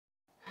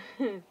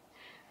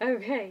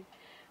Okay.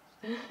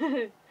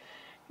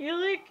 You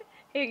look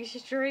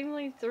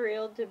extremely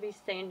thrilled to be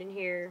standing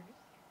here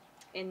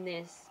in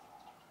this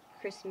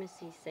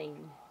Christmassy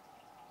scene.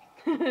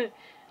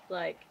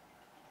 Like,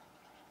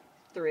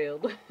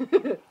 thrilled.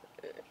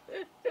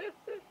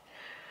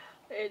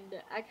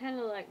 And I kind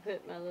of like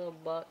put my little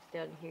box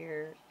down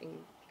here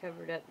and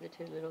covered up the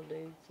two little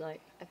dudes.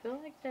 Like, I feel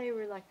like they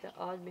were like the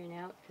odd men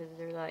out because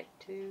they're like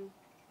 2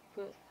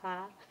 foot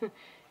high.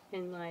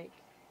 And like,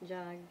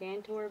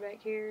 Gigantor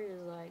back here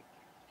is like,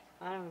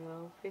 I don't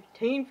know,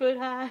 15 foot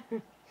high.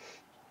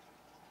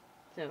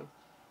 So,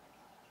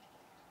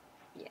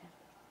 yeah.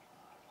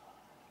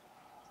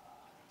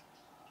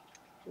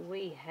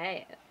 We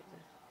have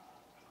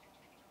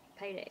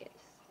Paydeas.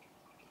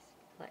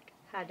 It's like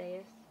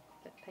Paydeas,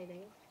 but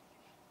Paydeas.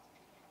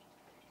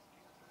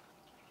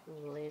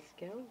 Let's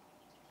go.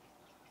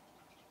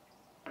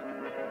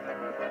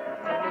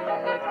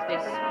 Overlook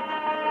this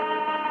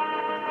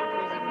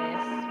crazy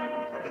mess.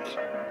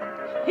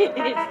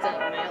 It's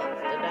something else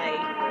today.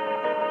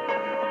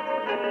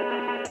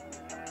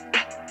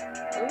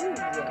 Ooh.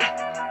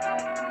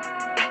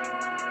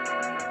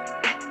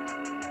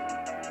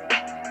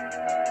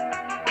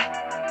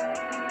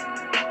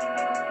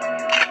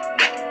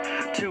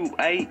 2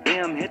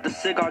 a.m. hit the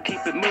cigar,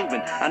 keep it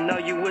moving. I know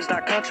you was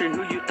that country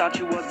who you thought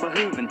you was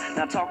behooving.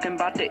 Not talking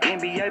about the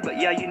NBA, but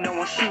yeah, you know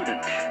I'm shooting.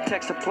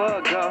 Text a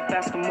plug up,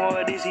 ask him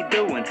what is he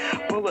doing.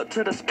 Pull up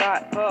to the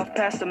spot, puff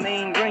past the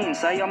mean green.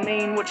 Say I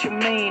mean what you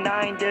mean,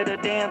 I ain't did a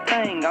damn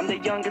thing. I'm the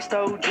youngest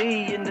OG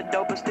and the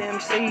dopest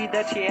MC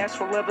that your ass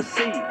will ever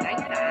see. No,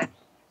 you're not.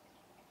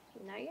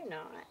 No, you're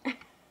not.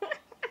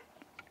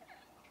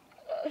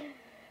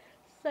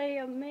 Say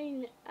I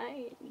mean, I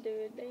ain't do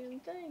a damn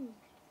thing.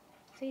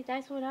 See,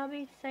 that's what I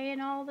be saying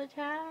all the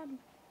time.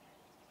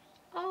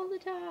 All the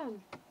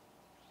time.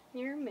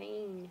 You're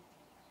mean.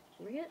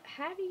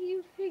 How do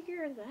you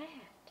figure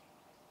that?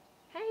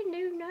 I didn't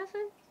do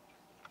nothing.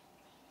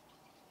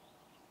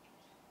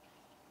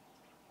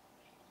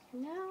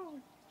 No.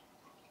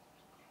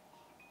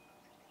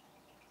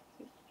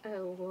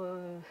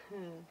 Oh,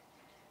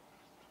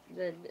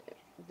 the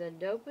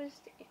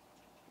dopest,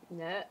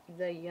 no,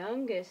 the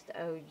youngest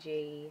OG,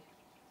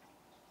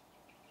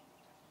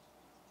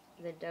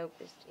 the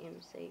dopest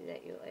MC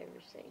that you'll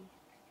ever see.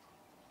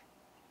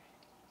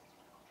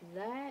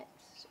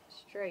 That's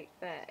straight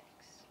facts.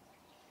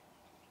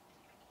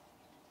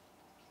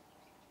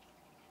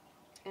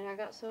 And I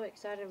got so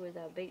excited with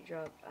that beat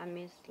drop, I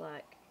missed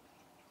like,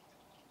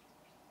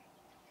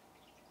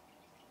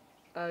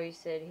 oh, you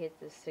said hit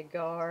the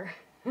cigar.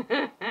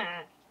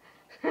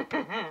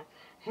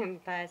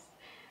 And pass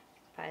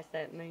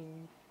that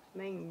mean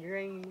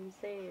green, he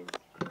says.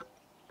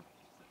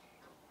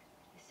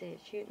 He said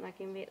shooting like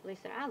him.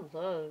 Listen, I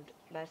loved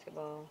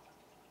basketball.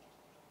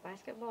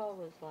 Basketball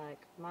was like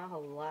my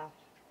whole life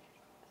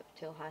up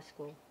till high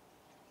school.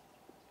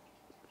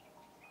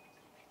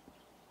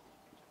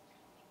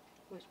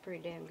 It was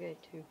pretty damn good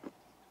too.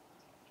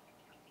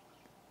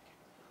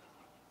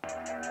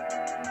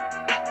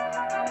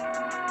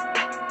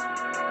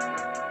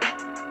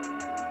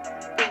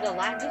 Did the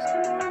light just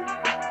come on?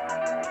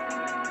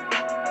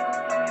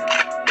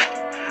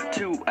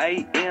 2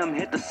 a.m.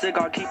 hit the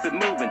cigar, keep it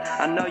moving.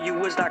 I know you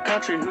was that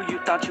country who you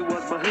thought you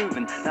was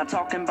behooving. Not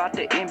talking about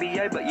the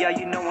NBA, but yeah,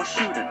 you know I'm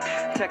shooting.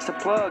 Text a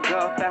plug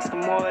up, ask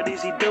him what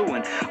is he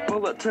doing.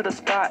 Pull up to the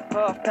spot,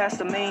 puff past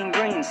the mean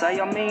green.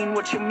 Say I mean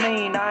what you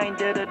mean, I ain't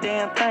did a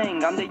damn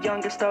thing. I'm the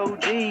youngest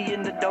OG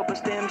and the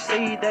dopest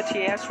MC that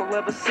your ass will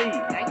ever see.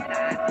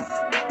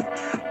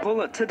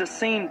 Pull up to the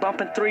scene,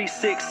 bumping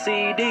 3-6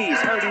 CDs.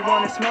 Heard he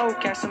wanna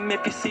smoke, ask him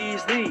if he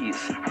sees these.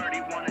 Heard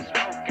he wanna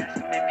smoke, ask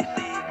him if he sees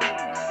these.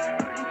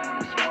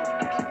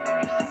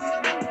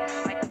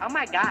 Oh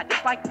my God,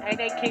 just like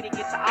Payday Kid, he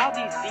gets all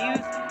these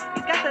views.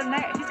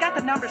 He's got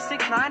the number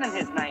 69 in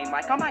his name.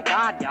 Like, oh my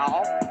God,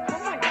 y'all. Oh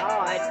my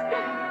God.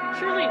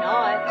 Surely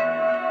not.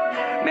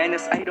 Man,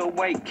 this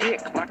 808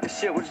 kick like the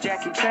shit was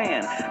Jackie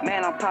Chan.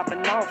 Man, I'm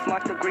popping off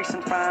like the grease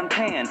and fine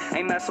pan.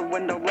 Ain't messing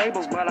with no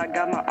labels, but I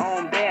got my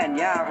own band.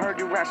 Yeah, I heard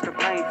your raps are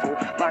painful,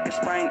 like a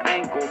sprained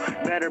ankle.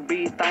 Better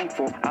be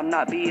thankful I'm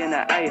not being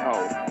an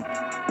a-hole.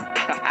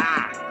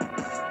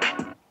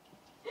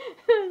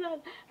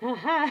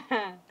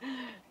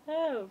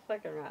 Oh,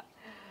 fucking right.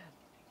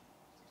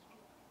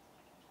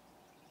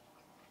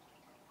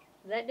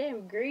 That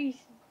damn grease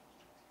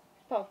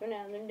popping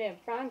out of them damn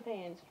frying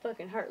pans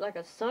fucking hurt like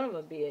a son of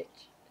a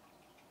bitch.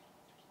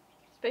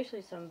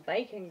 Especially some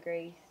bacon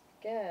grease.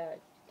 God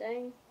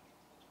dang.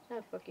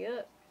 That'll fuck you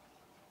up.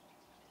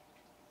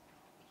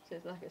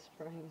 Just like a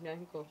sprained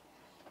ankle.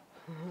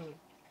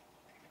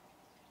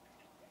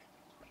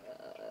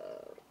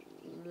 Oh,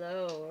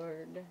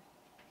 Lord.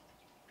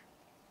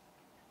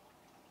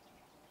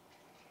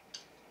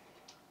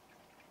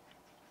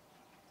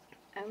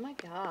 Oh my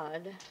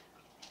God.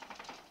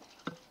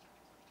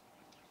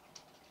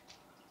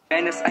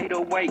 And this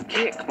 808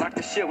 kick like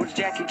the shit was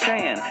Jackie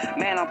Chan.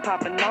 Man, I'm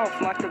popping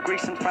off like the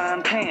grease and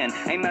frying pan.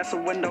 Ain't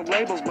messing with no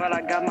labels, but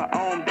I got my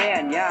own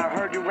band. Yeah, I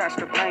heard your raps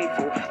are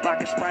painful,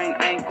 like a sprained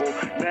ankle.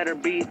 Better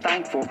be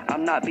thankful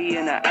I'm not being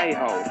an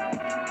a-hole.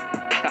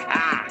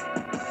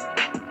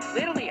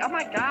 Literally, oh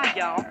my god,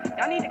 y'all.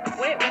 Y'all need to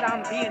quit with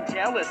I'm being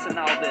jealous and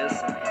all this.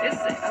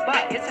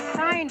 But it's a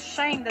crying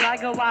shame that I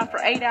go live for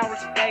 8 hours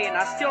a day and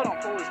I still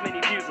don't pull as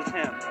many views as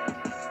him.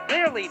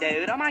 Literally,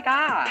 dude, oh my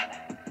god.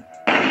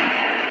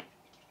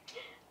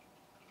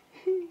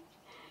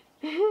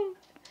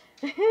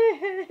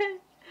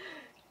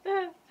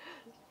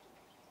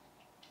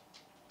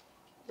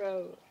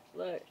 Bro,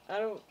 look, I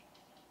don't.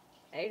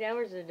 8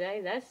 hours a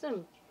day, that's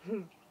some.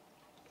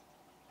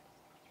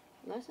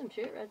 That's some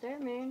shit right there,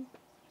 man.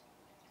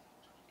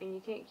 And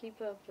you can't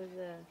keep up with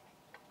the.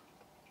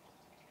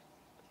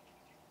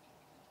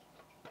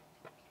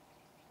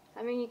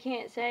 I mean, you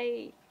can't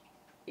say.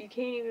 You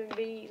can't even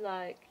be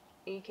like.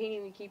 You can't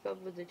even keep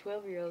up with the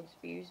 12-year-old's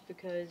views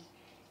because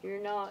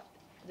you're not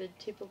the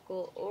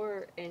typical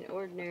or an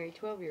ordinary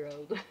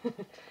 12-year-old.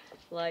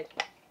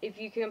 Like, if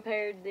you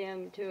compared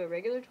them to a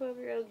regular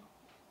 12-year-old,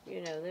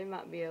 you know, they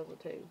might be able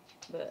to.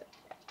 But,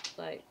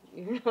 like,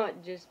 you're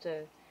not just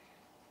a.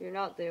 You're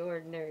not the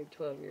ordinary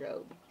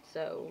 12-year-old.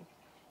 So,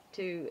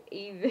 to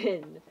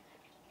even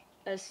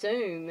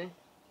assume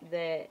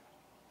that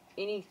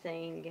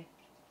anything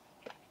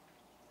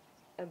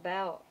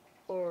about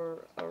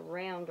or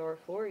around or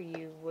for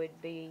you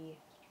would be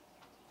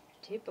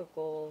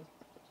typical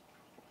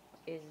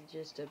is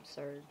just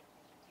absurd.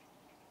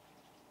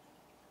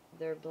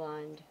 They're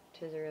blind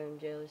to their own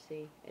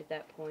jealousy at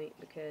that point,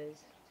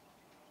 because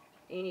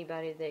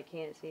anybody that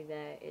can't see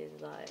that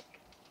is like,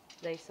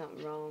 they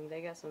something wrong.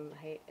 They got some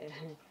hate.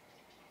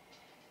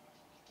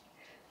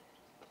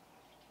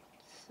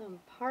 Some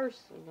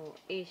personal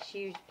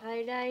issues,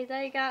 Payday.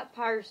 They got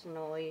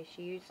personal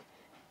issues.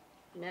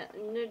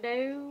 Nothing to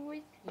do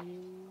with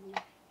you.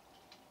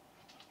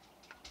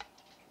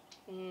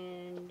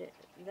 And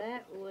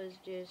that was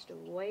just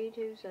way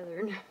too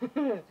southern.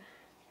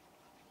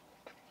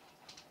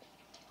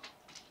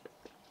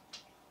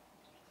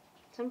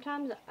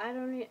 Sometimes I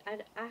don't e-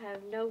 I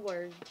have no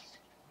words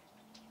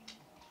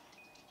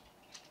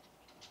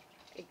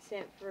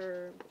except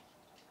for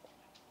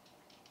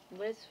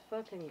let's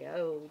fucking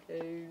go,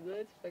 dude.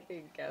 Let's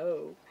fucking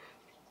go.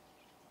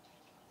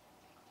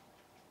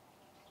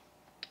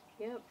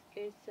 Yep,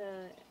 it's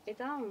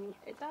on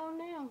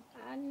now.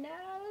 I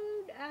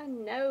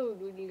know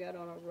when you got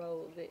on a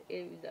roll that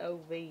it was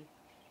OV.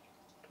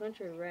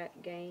 Country rap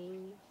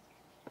game.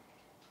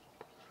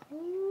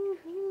 Oh,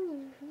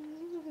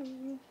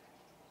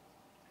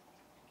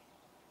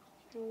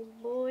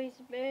 boys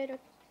better.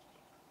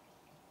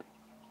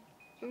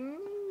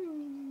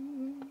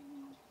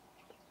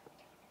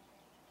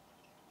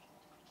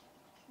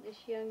 This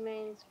young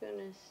man's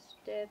gonna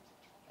step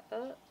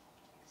up,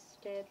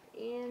 step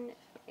in,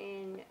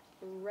 and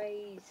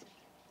raise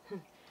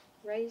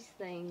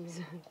things.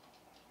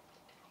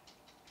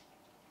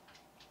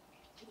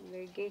 You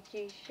better get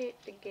your shit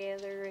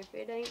together if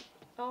it ain't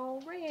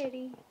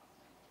already.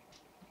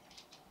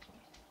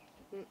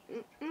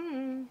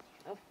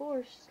 A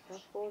force. A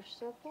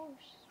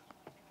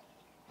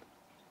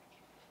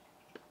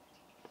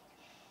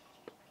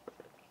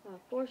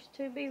force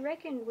to be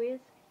reckoned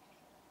with.